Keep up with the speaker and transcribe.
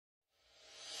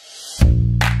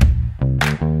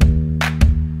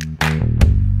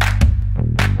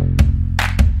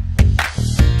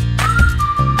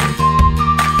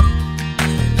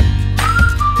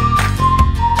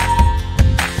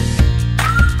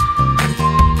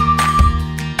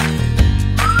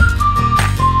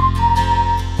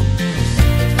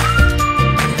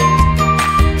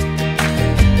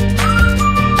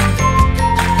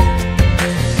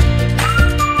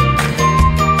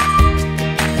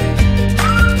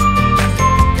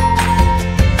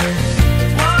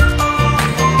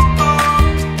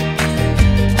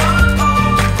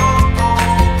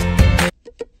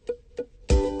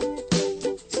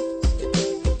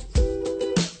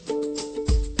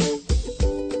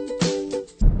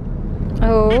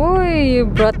Oh, you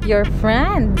brought your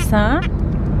friends, huh?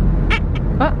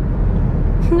 Oh.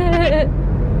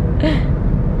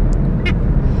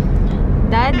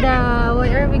 Dada, why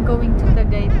are we going to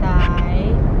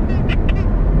Tagaytay?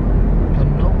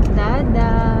 Ano?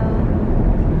 Dada.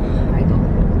 I don't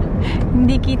know.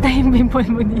 Hindi kita yung pimple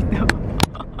mo dito.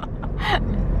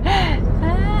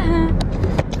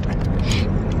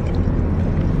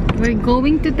 We're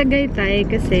going to Tagaytay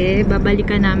kasi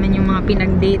babalikan namin yung mga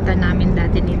pinag-data namin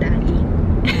dati ni Daddy.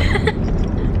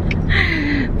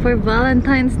 For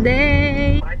Valentine's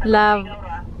Day. Love.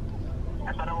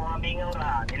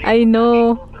 I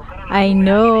know. I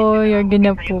know you're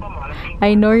gonna poop.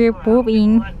 I know you're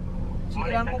pooping.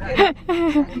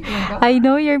 I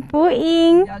know you're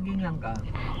pooing.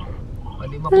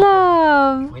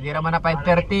 Love. Pwede naman na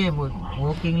 5:30.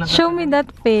 Walking lang. Show me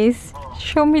that face.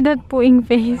 Show me that pooing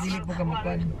face.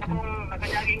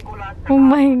 Oh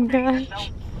my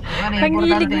gosh. Ang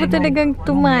hilig mo talagang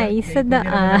tumay sa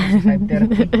daan.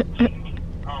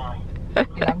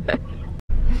 5:30.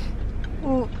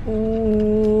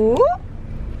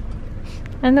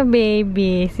 Ano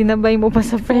baby? Sinabay mo pa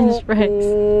sa french fries.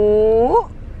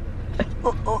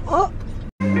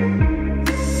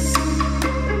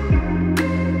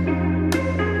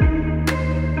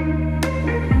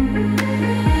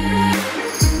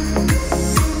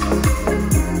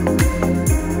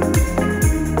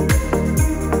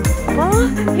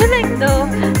 You like though?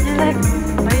 You like,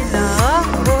 I love,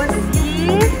 oh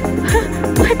see?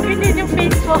 What ganyan yung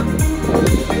face mo?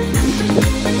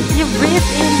 You breathe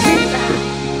in, breathe out.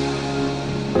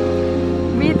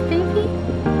 Breathe, baby.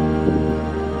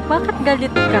 Bakit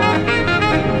galit ka?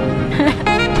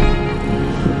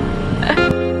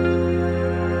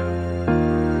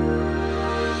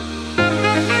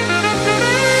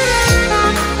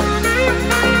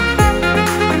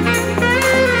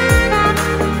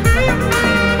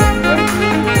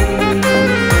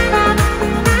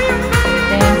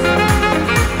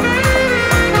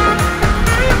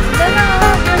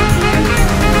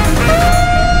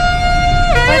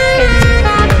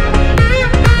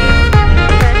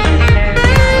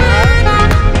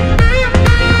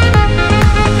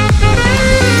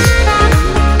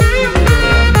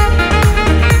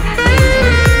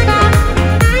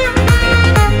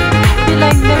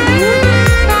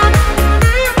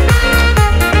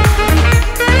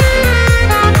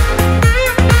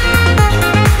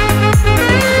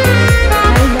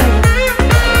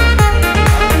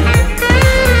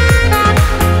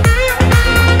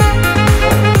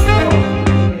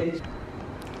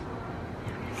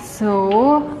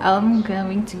 I'm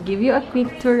going to give you a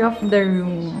quick tour of the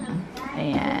room.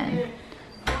 Ayan.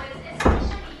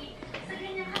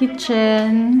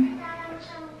 Kitchen.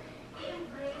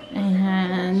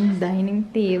 Ayan. Dining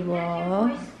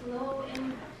table.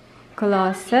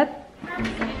 Closet.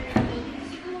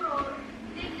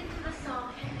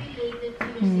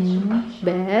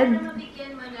 Bed.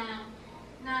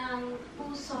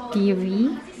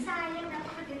 TV.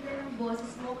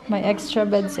 May extra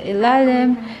bed sa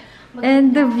ilalim.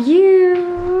 And the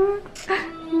view,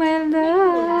 my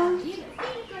love.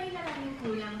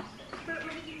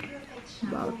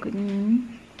 Balcony.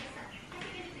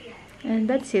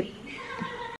 And that's it.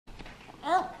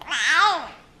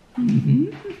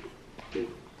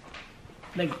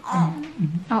 Like,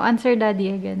 oh, answer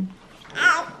Daddy again.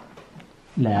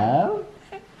 love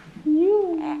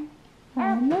You.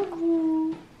 I love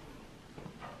you.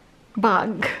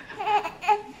 Bag.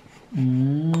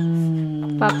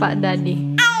 Papa,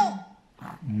 Daddy.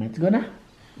 Let's go na.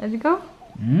 Let's go.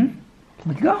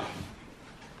 Let's go.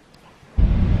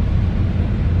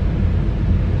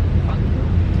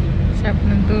 Sarap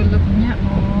ng tulog niya,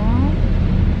 oh.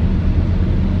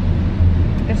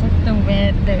 Because of the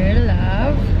weather,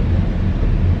 love.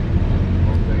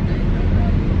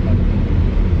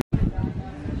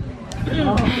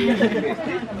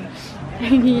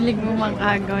 Hilig mo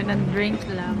makagaw ng drink,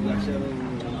 love.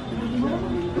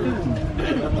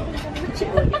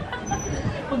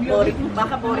 Boring,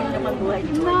 baka boring naman buhay.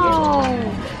 No!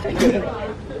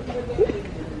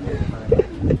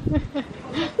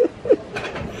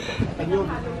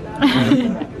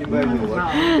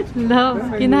 Love,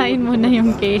 kinain mo na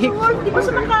yung cake.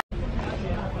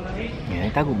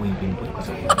 Yan, itago mo yung pimple ko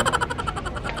sa'yo.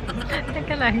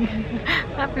 Teka lang.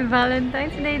 Happy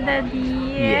Valentine's Day, Daddy!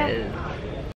 Yes.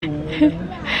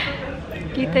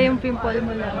 Kita yung pimple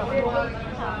mo lang.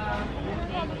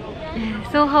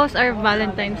 So, how's our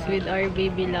Valentine's with our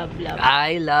baby love?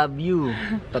 I love you.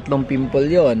 3 pimple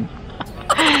yon.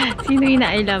 Sino yung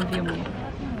I love you mo?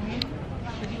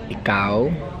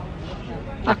 Ikaw,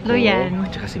 Tatlo yan.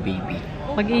 At saka si baby.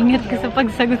 Mag-ingat ka sa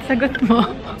pagsagot-sagot mo.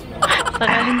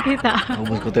 Sakalin kita.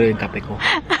 Naubos ko tuloy yung kape ko.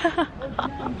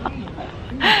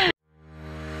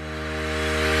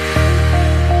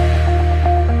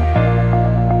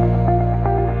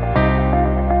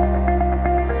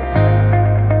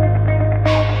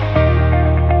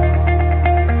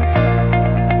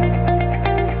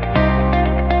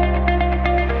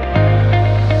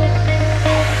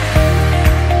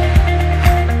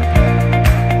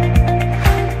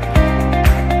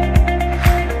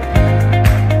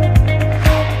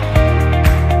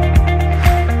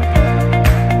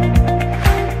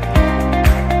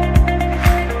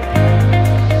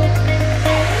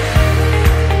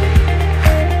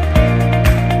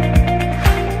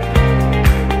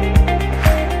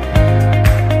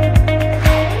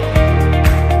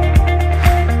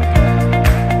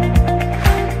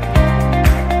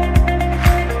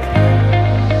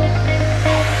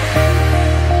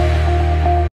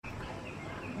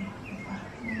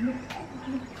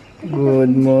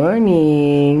 Good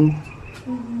morning.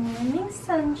 Good morning,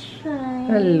 sunshine.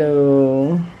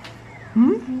 Hello.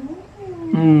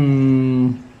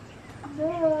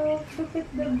 Look at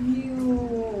the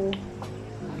view.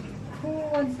 Who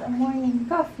wants a morning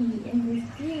coffee in this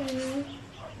view?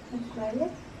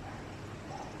 Violet?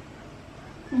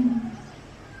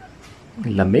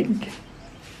 Lamig.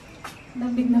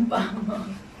 Lamig na ba mo?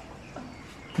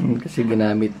 Kasi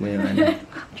ginamit mo yung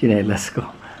chinelas ko.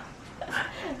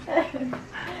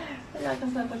 Wala ka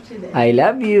sa pagchile. I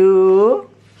love you.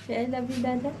 I love you,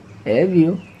 Dada. I love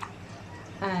you.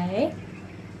 Ay?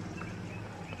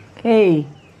 Hey.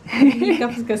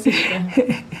 Hiccups kasi siya.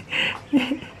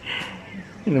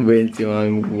 Ano ba yun si mami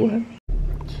mo buha?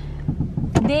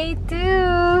 Day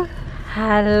 2.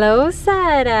 Hello,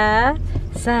 Sarah.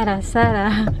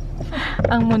 Sarah.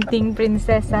 Ang munting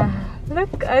prinsesa.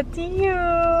 Look at you.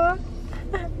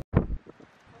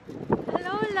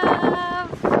 Hello,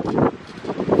 love.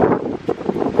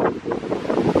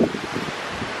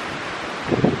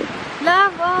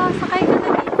 Love, oh, sakay ka na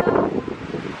dito.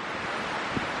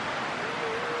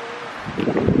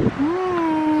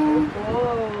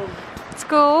 It's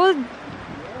cold.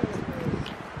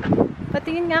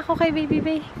 Patingin nga ako kay baby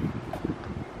bay.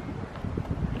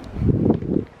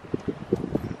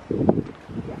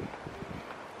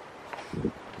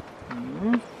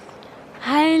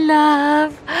 Hi,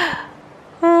 love.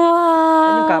 Wow.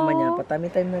 Ano yung kama niya? Patami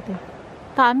time natin.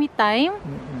 Tummy time?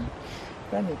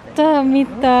 Tummy time. Tummy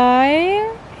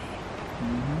time?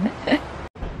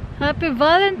 Happy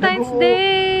Valentine's Nag-uo.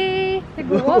 Day!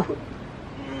 Nag-uo?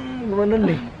 Gumanon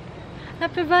eh.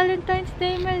 Happy Valentine's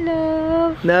Day, my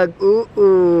love.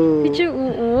 Nag-uu. Did you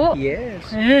uo? Yes.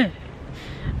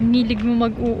 Ang hilig mo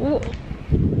mag-uo.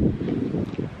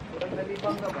 Kurang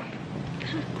nalibang ka ba?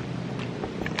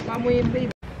 Mamo yung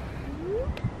baby.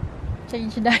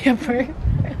 Change diaper.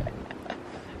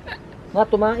 Nga,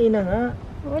 tumain na nga.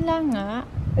 Wala nga.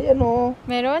 Ayan o.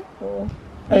 Meron? Oo.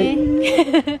 Ay.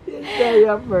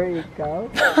 Kaya per ikaw.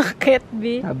 Bakit,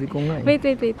 B? Sabi ko nga eh. Wait.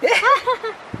 Baby.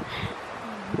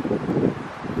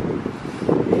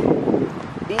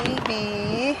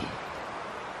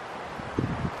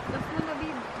 Love mo na,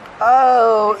 babe.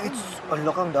 Oh, it's...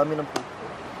 Ala kang dami ng pupo.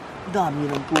 Dami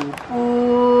ng pupo.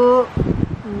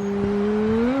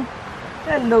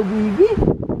 Hello, baby.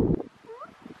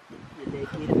 You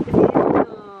like it?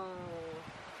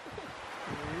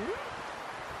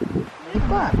 Ano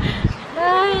pa?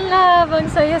 Ay, love.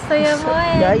 Ang saya-saya mo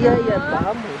eh. Gaya no? yan,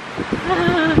 baka mo.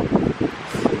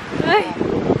 Ay.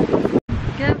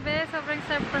 Grabe, sobrang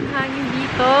sarap ng hangin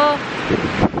dito.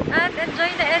 At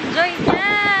enjoy na enjoy niya.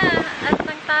 At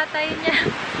ng tatay niya.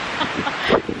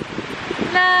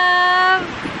 Love.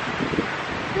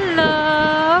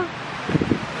 Love.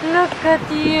 Look at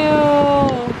you.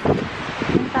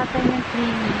 Ang tatay niya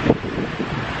creamy.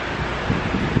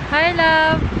 Hi,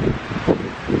 love.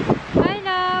 Hi,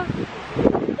 love.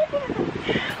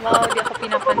 Wow, di ako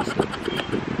pinapansin.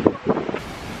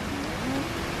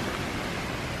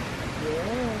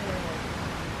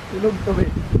 Tulog to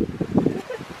eh.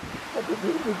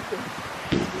 Natutulog to.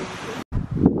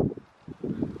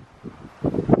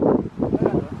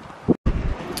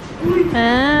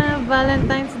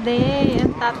 Valentine's Day.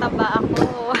 Ang tataba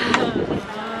ako.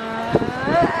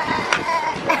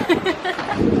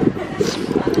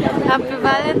 Happy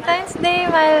Valentine's Day,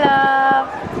 my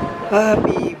love.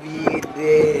 Happy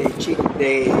day, chick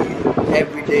day,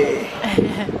 every day.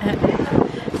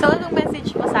 So, anong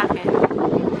message mo sa akin?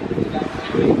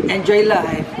 Enjoy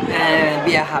life and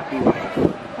be a happy wife.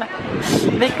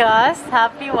 Because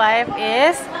happy wife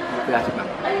is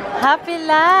happy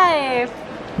life.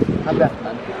 Happy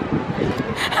husband.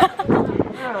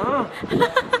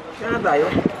 Kaya na tayo?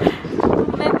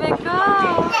 Bebe ko!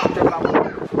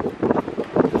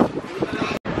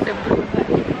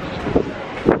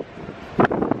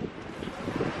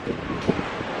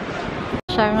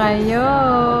 Siya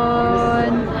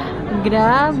ngayon.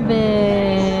 Grabe.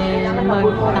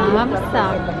 Mag-thumbs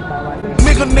up.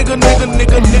 Nigga, nigga, nigga,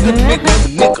 nigga, nigga, nigga,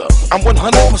 nigga. I'm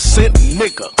 100%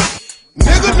 nigga.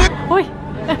 Nigga, nigga. Uy! I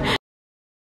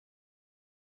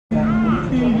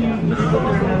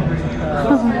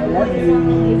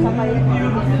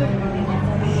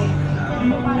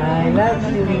love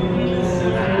you.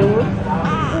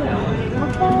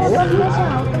 I love you.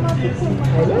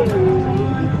 I love you.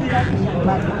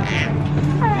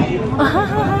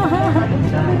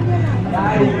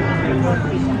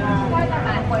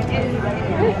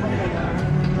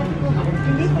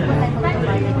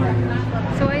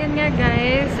 So, ayan nga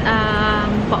guys,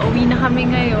 pauwi na kami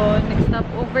ngayon. Nag-stop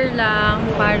over lang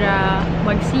para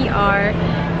mag-CR.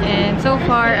 And so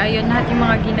far, ayun lahat yung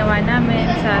mga ginawa namin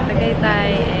sa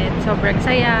Tagaytay. And sobrang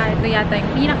saya. Ito yata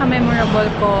yung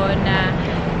pinaka-memorable ko na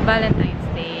Valentine's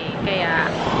Day. Kaya,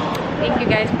 thank you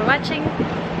guys for watching.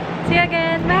 See you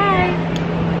again. Bye!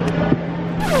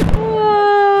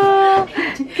 Wow!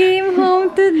 Came home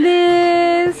to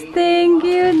this. Thank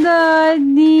you,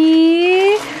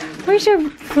 Daddy. Where's your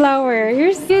flower?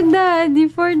 Here's your Daddy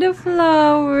for the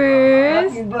flowers.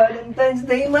 Happy Valentine's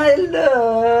Day, my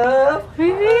love.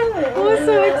 Oh,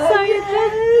 so excited.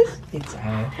 It's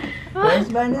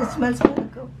smells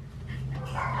go.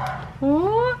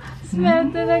 Oh, smell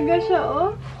talaga siya,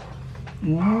 oh.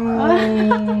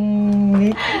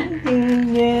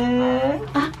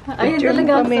 Ayun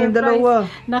talaga ang kami, surprise. dalawa.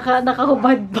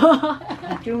 Nakahubad ba?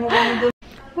 Picture mo kami doon.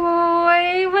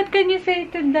 Uy, what can you say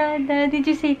to Dada? Did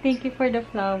you say thank you for the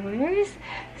flowers?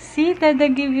 See, Dada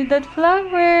give you that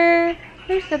flower.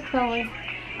 Where's that flower?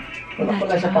 Wala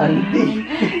pala sa panty.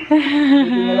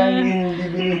 Hindi na lang hindi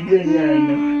binigyan yan.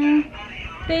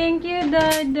 Thank you,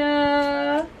 Dada.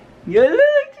 You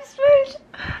like this fish?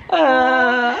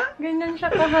 Ganyan siya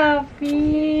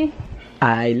ka-happy.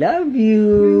 I love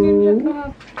Ganyan siya you.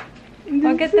 ka-happy.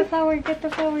 Oh, get the flower, get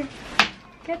the flower.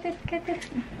 Get it, get it.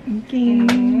 Okay.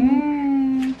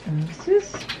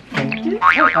 Sus. Thank you.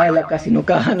 Akala ka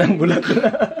sinukahan ng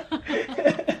bulaklak.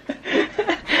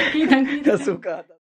 Kitang-kita. Kasukat.